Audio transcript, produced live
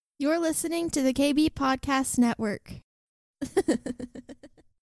You're listening to the KB Podcast Network.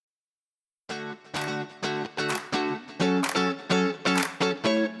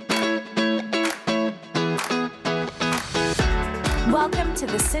 Welcome to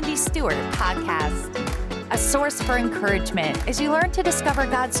the Cindy Stewart Podcast, a source for encouragement as you learn to discover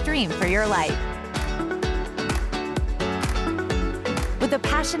God's dream for your life. With a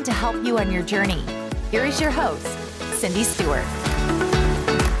passion to help you on your journey, here is your host, Cindy Stewart.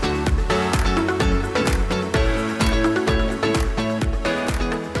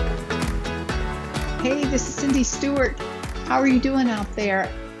 Hey, this is Cindy Stewart. How are you doing out there?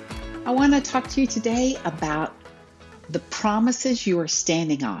 I want to talk to you today about the promises you are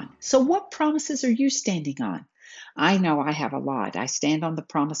standing on. So what promises are you standing on? I know I have a lot. I stand on the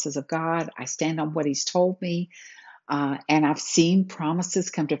promises of God. I stand on what He's told me. And I've seen promises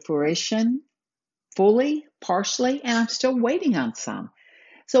come to fruition fully, partially, and I'm still waiting on some.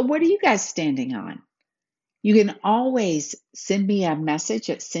 So what are you guys standing on? You can always send me a message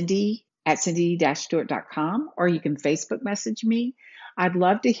at cindy-stewart.com, or you can Facebook message me. I'd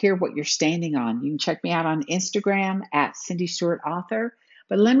love to hear what you're standing on. You can check me out on Instagram at Cindy Stewart Author,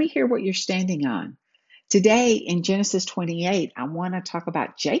 but let me hear what you're standing on. Today in Genesis 28, I want to talk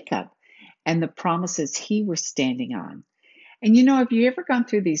about Jacob and the promises he was standing on. And have you ever gone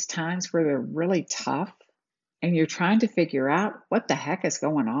through these times where they're really tough and you're trying to figure out what the heck is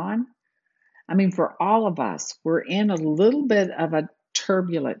going on? I mean, for all of us, we're in a little bit of a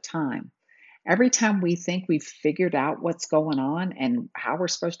turbulent time. Every time we think we've figured out what's going on and how we're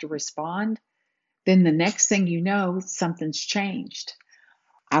supposed to respond, then the next thing you know, something's changed.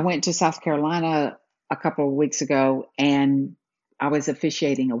 I went to South Carolina a couple of weeks ago and I was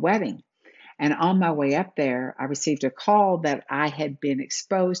officiating a wedding. And on my way up there, I received a call that I had been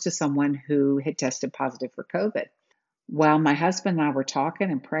exposed to someone who had tested positive for COVID. Well, my husband and I were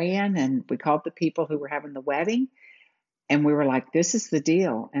talking and praying, and we called the people who were having the wedding, and we were like, this is the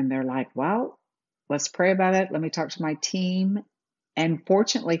deal. And they're like, well, let's pray about it. Let me talk to my team. And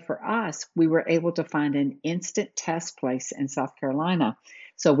fortunately for us, we were able to find an instant test place in South Carolina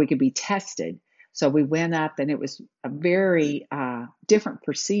so we could be tested. So we went up, and it was a very different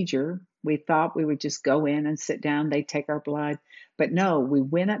procedure. We thought we would just go in and sit down. They'd take our blood. But no, we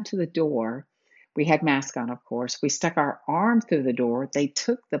went up to the door. We had masks on, of course. We stuck our arm through the door. They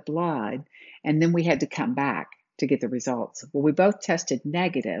took the blood, and then we had to come back to get the results. Well, we both tested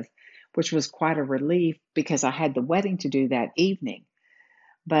negative, which was quite a relief because I had the wedding to do that evening.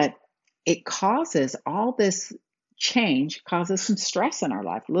 But it causes all this change, causes some stress in our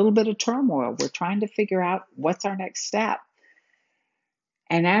life, a little bit of turmoil. We're trying to figure out what's our next step.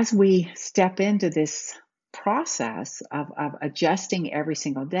 And as we step into this process of adjusting every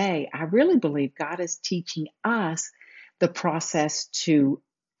single day, I really believe God is teaching us the process to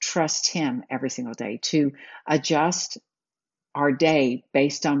trust Him every single day, to adjust our day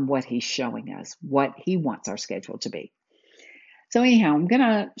based on what He's showing us, what He wants our schedule to be. So anyhow, I'm going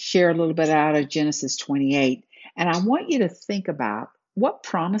to share a little bit out of Genesis 28, and I want you to think about what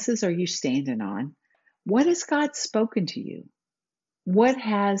promises are you standing on? What has God spoken to you? What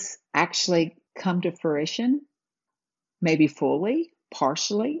has actually come to fruition? Maybe fully,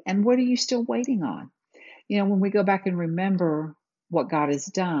 partially, and what are you still waiting on? When we go back and remember what God has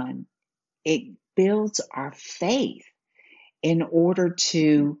done, it builds our faith in order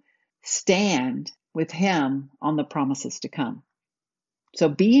to stand with Him on the promises to come. So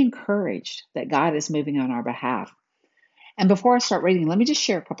be encouraged that God is moving on our behalf. And before I start reading, let me just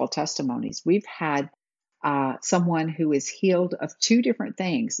share a couple of testimonies. We've had someone who is healed of two different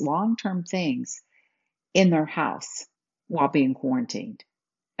things, long-term things, in their house while being quarantined.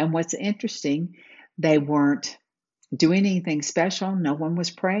 And what's interesting, they weren't doing anything special. No one was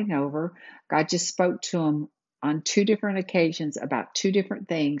praying over. God just spoke to them on two different occasions about two different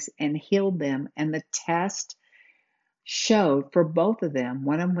things and healed them. And the test showed for both of them,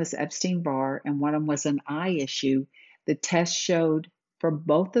 one of them was Epstein-Barr and one of them was an eye issue. The test showed for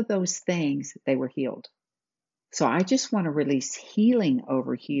both of those things, they were healed. So I just want to release healing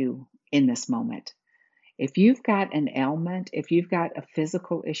over you in this moment. If you've got an ailment, if you've got a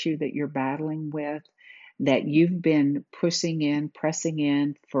physical issue that you're battling with, that you've been pressing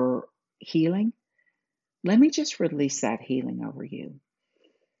in for healing, let me just release that healing over you.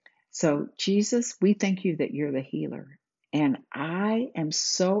 So Jesus, we thank you that you're the healer. And I am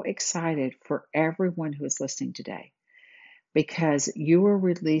so excited for everyone who is listening today because you are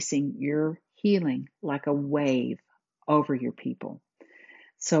releasing your healing like a wave over your people.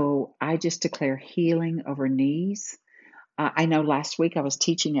 So I just declare healing over knees. I know last week I was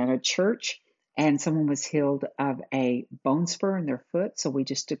teaching at a church and someone was healed of a bone spur in their foot. So we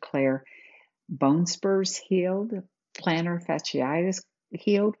just declare bone spurs healed, plantar fasciitis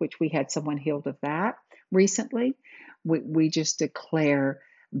healed, which we had someone healed of that recently. We just declare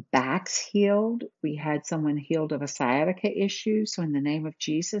backs healed. We had someone healed of a sciatica issue. So in the name of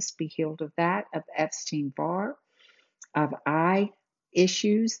Jesus, be healed of that, of Epstein-Barr, of eye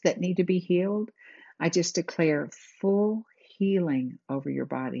issues that need to be healed. I just declare full healing over your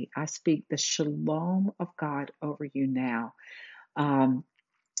body. I speak the shalom of God over you now.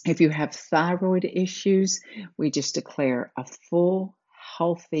 If you have thyroid issues, we just declare a full,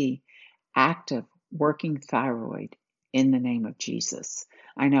 healthy, active, working thyroid in the name of Jesus.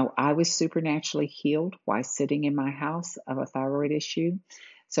 I know I was supernaturally healed while sitting in my house of a thyroid issue.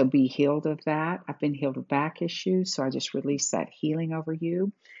 So be healed of that. I've been healed of back issues. So I just release that healing over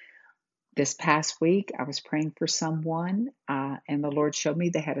you. This past week, I was praying for someone, and the Lord showed me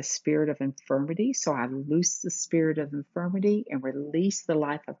they had a spirit of infirmity. So I loosed the spirit of infirmity and released the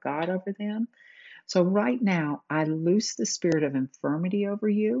life of God over them. So right now, I loose the spirit of infirmity over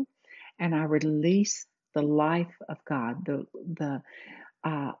you, and I release the life of God, the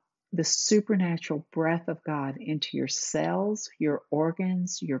supernatural breath of God into your cells, your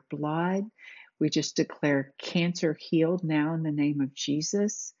organs, your blood. We just declare cancer healed now in the name of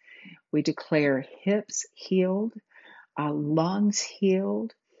Jesus. We declare hips healed, lungs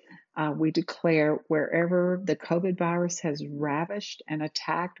healed. We declare wherever the COVID virus has ravished and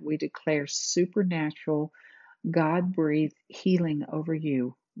attacked, we declare supernatural, God-breathed healing over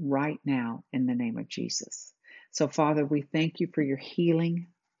you right now in the name of Jesus. So, Father, we thank you for your healing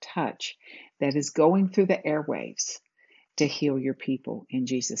touch that is going through the airwaves to heal your people in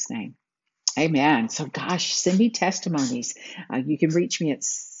Jesus' name. Amen. So, gosh, send me testimonies. You can reach me at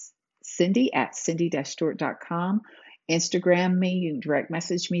cindy@cindy-stewart.com. Instagram me, you can direct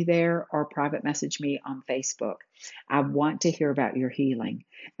message me there, or private message me on Facebook. I want to hear about your healing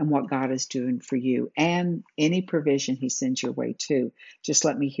and what God is doing for you, and any provision he sends your way too. Just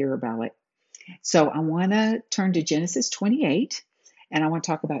let me hear about it. So I want to turn to Genesis 28, and I want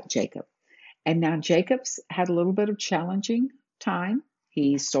to talk about Jacob. And now Jacob's had a little bit of challenging time.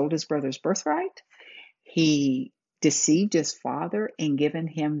 He sold his brother's birthright. He deceived his father and given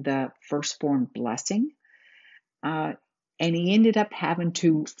him the firstborn blessing. And he ended up having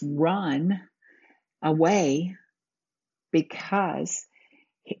to run away because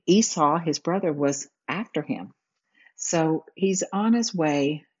Esau, his brother, was after him. So he's on his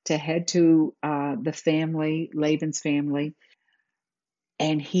way to head to the family, Laban's family,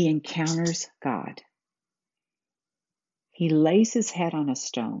 and he encounters God. He lays his head on a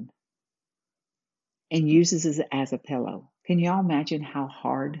stone and uses it as a pillow. Can y'all imagine how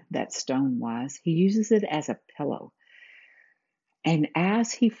hard that stone was? He uses it as a pillow. And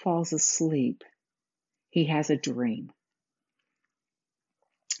as he falls asleep, he has a dream.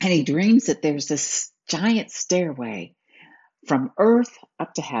 And he dreams that there's this giant stairway from earth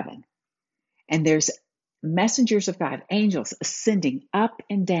up to heaven. And there's messengers of God, angels, ascending up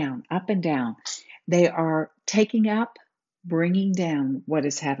and down, up and down. They are taking up, bringing down what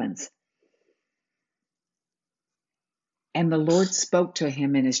is heaven's. And the Lord spoke to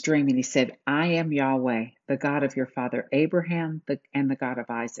him in his dream, and he said, I am Yahweh, the God of your father Abraham, and the God of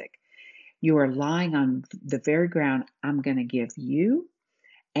Isaac. You are lying on the very ground I'm going to give you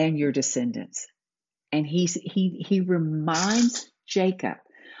and your descendants. And he reminds Jacob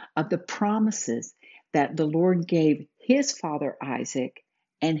of the promises that the Lord gave his father Isaac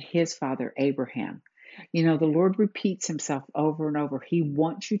and his father Abraham. You know, the Lord repeats himself over and over. He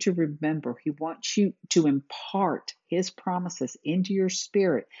wants you to remember. He wants you to impart his promises into your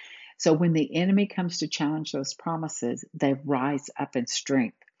spirit. So when the enemy comes to challenge those promises, they rise up in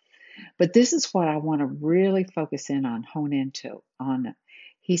strength. But this is what I want to really focus in on, hone into on.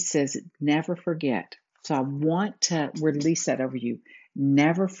 He says, never forget. So I want to release that over you.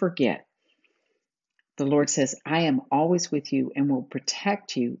 Never forget. The Lord says, I am always with you and will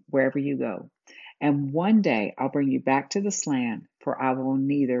protect you wherever you go. And one day I'll bring you back to this land, for I will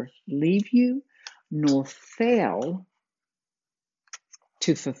neither leave you nor fail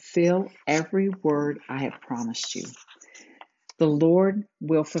to fulfill every word I have promised you. The Lord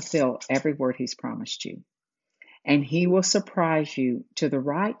will fulfill every word he's promised you. And he will surprise you to the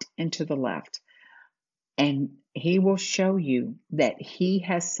right and to the left. And he will show you that he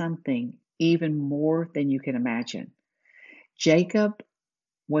has something even more than you can imagine. Jacob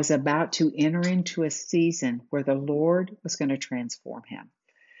was about to enter into a season where the Lord was going to transform him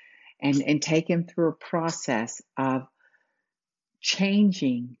and take him through a process of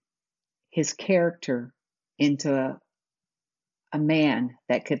changing his character into a man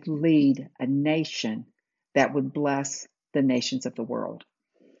that could lead a nation that would bless the nations of the world.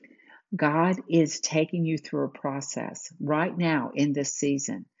 God is taking you through a process right now in this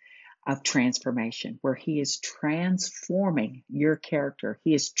season of transformation where He is transforming your character.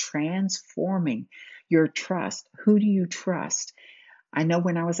 He is transforming your trust. Who do you trust? I know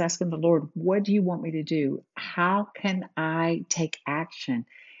when I was asking the Lord, what do you want me to do? How can I take action?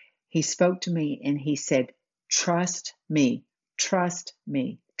 He spoke to me and He said, trust me, trust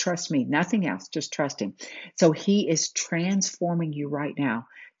me, trust me, nothing else, just trust Him. So He is transforming you right now,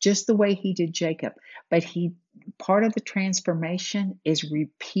 just the way He did Jacob. But part of the transformation is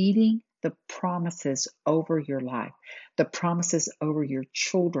repeating the promises over your life, the promises over your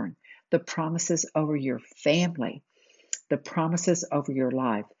children, the promises over your family, the promises over your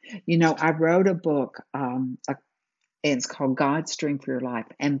life. You know, I wrote a book, it's called God's Dream for Your Life.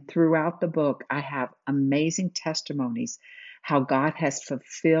 And throughout the book, I have amazing testimonies how God has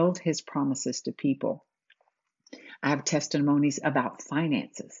fulfilled His promises to people. I have testimonies about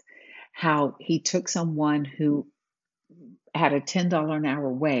finances, how He took someone who had a $10 an hour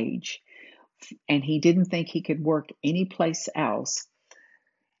wage and he didn't think he could work anyplace else.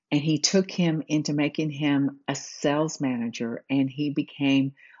 And He took him into making him a sales manager, and he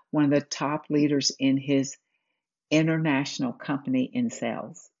became one of the top leaders in his international company in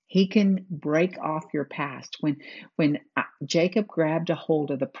sales. He can break off your past. When Jacob grabbed a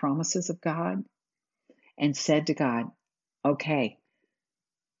hold of the promises of God and said to God, okay,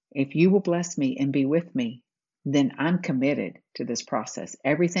 if you will bless me and be with me, then I'm committed to this process.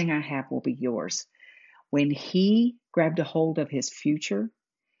 Everything I have will be yours. When he grabbed a hold of his future,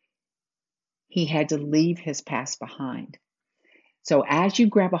 he had to leave his past behind. So as you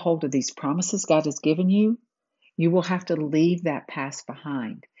grab a hold of these promises God has given you, you will have to leave that past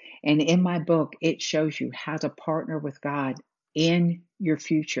behind. And in my book, it shows you how to partner with God in your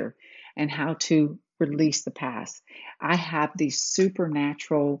future and how to release the past. I have these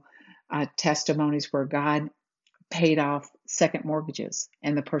supernatural testimonies where God paid off second mortgages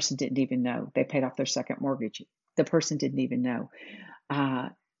and the person didn't even know. They paid off their second mortgage. The person didn't even know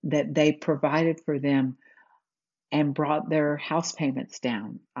that they provided for them and brought their house payments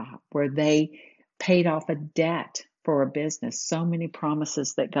down, where they paid off a debt for a business. So many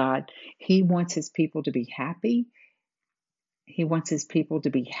promises that God, He wants His people to be happy. He wants His people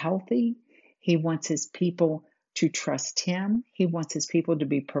to be healthy. He wants His people to trust Him. He wants His people to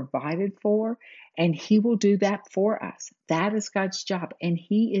be provided for, and He will do that for us. That is God's job, and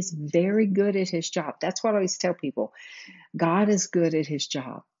He is very good at His job. That's what I always tell people. God is good at His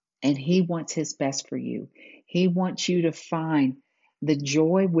job, and He wants His best for you. He wants you to find the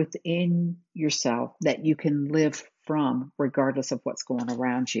joy within yourself that you can live from regardless of what's going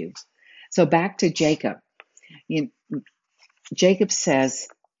around you. So back to Jacob. Jacob says,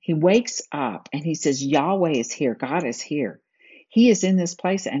 he wakes up and he says, Yahweh is here. God is here. He is in this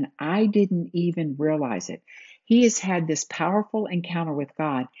place and I didn't even realize it. He has had this powerful encounter with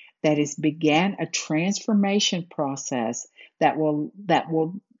God that has began a transformation process that will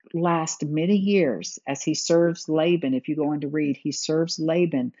last many years as he serves Laban. If you go on to read, he serves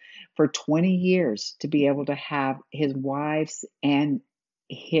Laban for 20 years to be able to have his wives and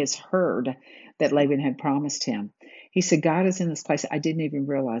his herd that Laban had promised him. He said, God is in this place. I didn't even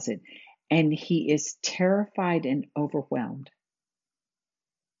realize it. And he is terrified and overwhelmed.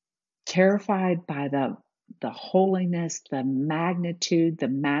 Terrified by the holiness, the magnitude, the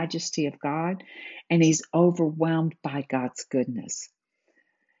majesty of God. And he's overwhelmed by God's goodness.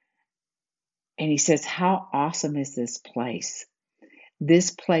 And he says, how awesome is this place?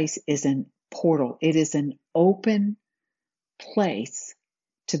 This place is a portal. It is an open place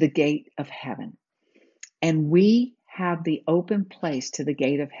to the gate of heaven. And we have the open place to the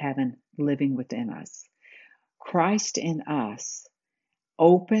gate of heaven living within us. Christ in us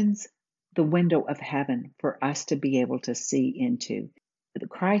opens the window of heaven for us to be able to see into.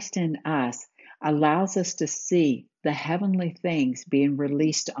 Christ in us allows us to see the heavenly things being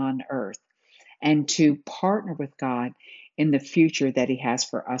released on earth and to partner with God in the future that He has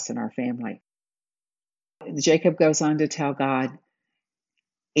for us and our family. Jacob goes on to tell God,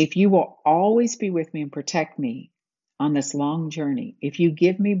 if you will always be with me and protect me on this long journey, if you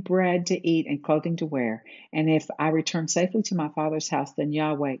give me bread to eat and clothing to wear, and if I return safely to my father's house, then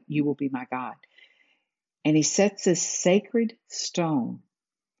Yahweh, you will be my God. And he sets this sacred stone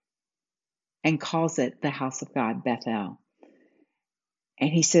and calls it the house of God, Bethel. And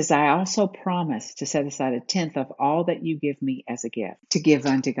he says, I also promise to set aside 1/10 of all that you give me as a gift to give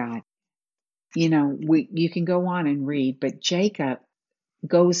unto God. You know, you can go on and read, but Jacob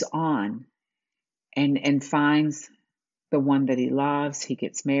goes on and finds the one that he loves. He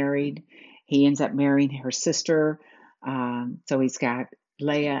gets married. He ends up marrying her sister. So he's got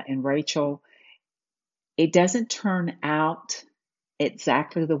Leah and Rachel. It doesn't turn out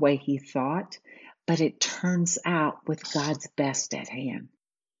exactly the way he thought, but it turns out with God's best at hand.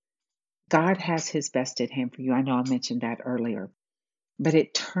 God has his best at hand for you. I know I mentioned that earlier, but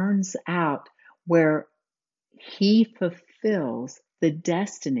it turns out where he fulfills the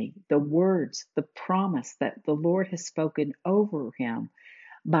destiny, the words, the promise that the Lord has spoken over him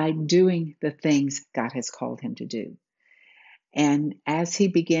by doing the things God has called him to do. And as he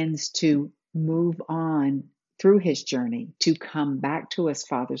begins to move on through his journey to come back to his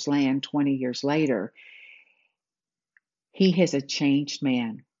father's land 20 years later, he is a changed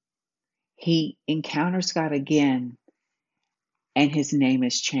man. He encounters God again, and his name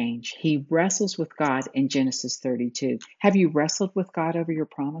is changed. He wrestles with God in Genesis 32. Have you wrestled with God over your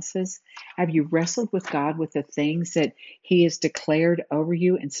promises? Have you wrestled with God with the things that he has declared over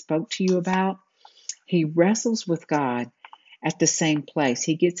you and spoke to you about? He wrestles with God at the same place.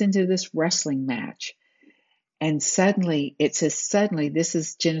 He gets into this wrestling match. And suddenly, it says suddenly, this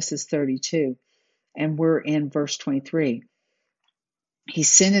is Genesis 32, and we're in verse 23. He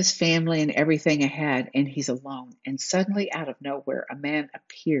sent his family and everything ahead, and he's alone. And suddenly, out of nowhere, a man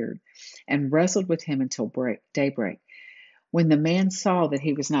appeared and wrestled with him until daybreak. When the man saw that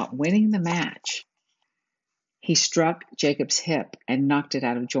he was not winning the match, he struck Jacob's hip and knocked it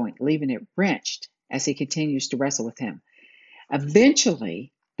out of joint, leaving it wrenched as he continues to wrestle with him.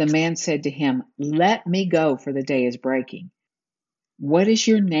 Eventually, the man said to him, "Let me go, for the day is breaking." "What is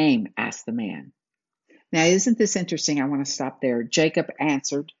your name?" asked the man. Now, isn't this interesting? I want to stop there. Jacob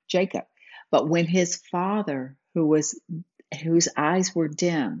answered, Jacob. But when his father, whose eyes were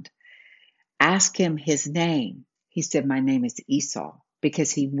dimmed, asked him his name, he said, "My name is Esau,"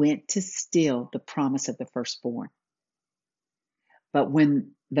 because he went to steal the promise of the firstborn. But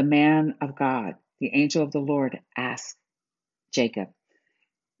when the man of God, the angel of the Lord, asked Jacob,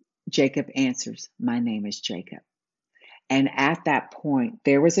 Jacob answers, "My name is Jacob." And at that point,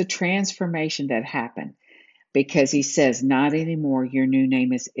 there was a transformation that happened, because he says, "Not anymore, your new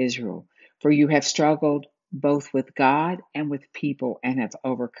name is Israel, for you have struggled both with God and with people and have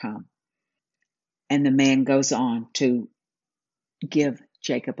overcome." And the man goes on to give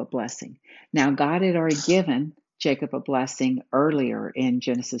Jacob a blessing. Now, God had already given Jacob a blessing earlier in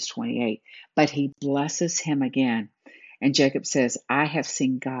Genesis 28, but he blesses him again. And Jacob says, "I have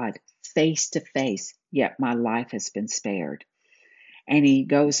seen God face to face, yet my life has been spared." And he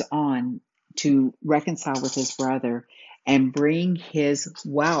goes on to reconcile with his brother and bring his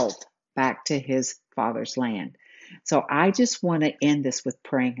wealth back to his father's land. So I just want to end this with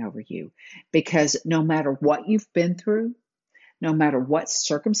praying over you, because no matter what you've been through, no matter what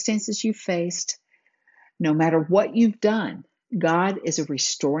circumstances you faced, no matter what you've done, God is a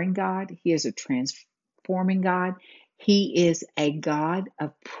restoring God. He is a transforming God. He is a God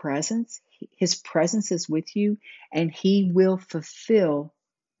of presence. His presence is with you, and he will fulfill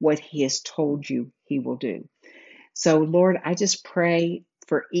what he has told you he will do. So, Lord, I just pray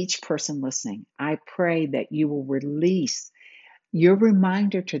for each person listening. I pray that you will release your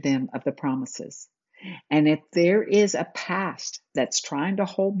reminder to them of the promises. And if there is a past that's trying to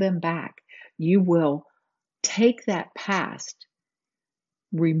hold them back, you will take that past,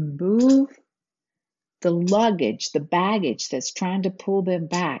 remove the luggage, the baggage that's trying to pull them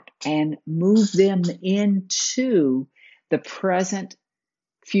back, and move them into the present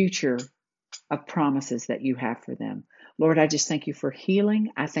future of promises that you have for them. Lord, I just thank you for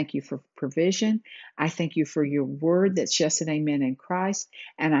healing. I thank you for provision. I thank you for your word that's yes and amen in Christ.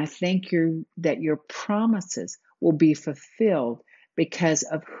 And I thank you that your promises will be fulfilled because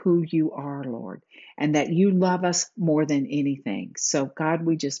of who you are, Lord, and that you love us more than anything. So, God,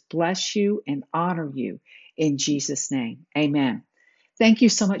 we just bless you and honor you in Jesus' name. Amen. Thank you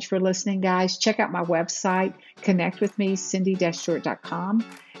so much for listening, guys. Check out my website. Connect with me, cindy-stewart.com.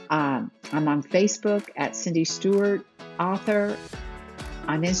 I'm on Facebook at Cindy Stewart Author,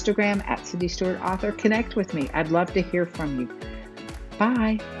 on Instagram at Cindy Stewart Author. Connect with me. I'd love to hear from you.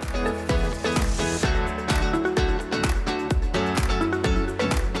 Bye.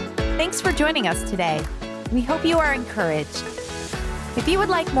 Thanks for joining us today. We hope you are encouraged. If you would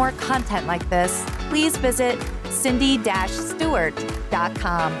like more content like this, please visit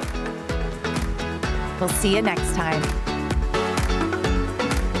cindy-stewart.com. We'll see you next time.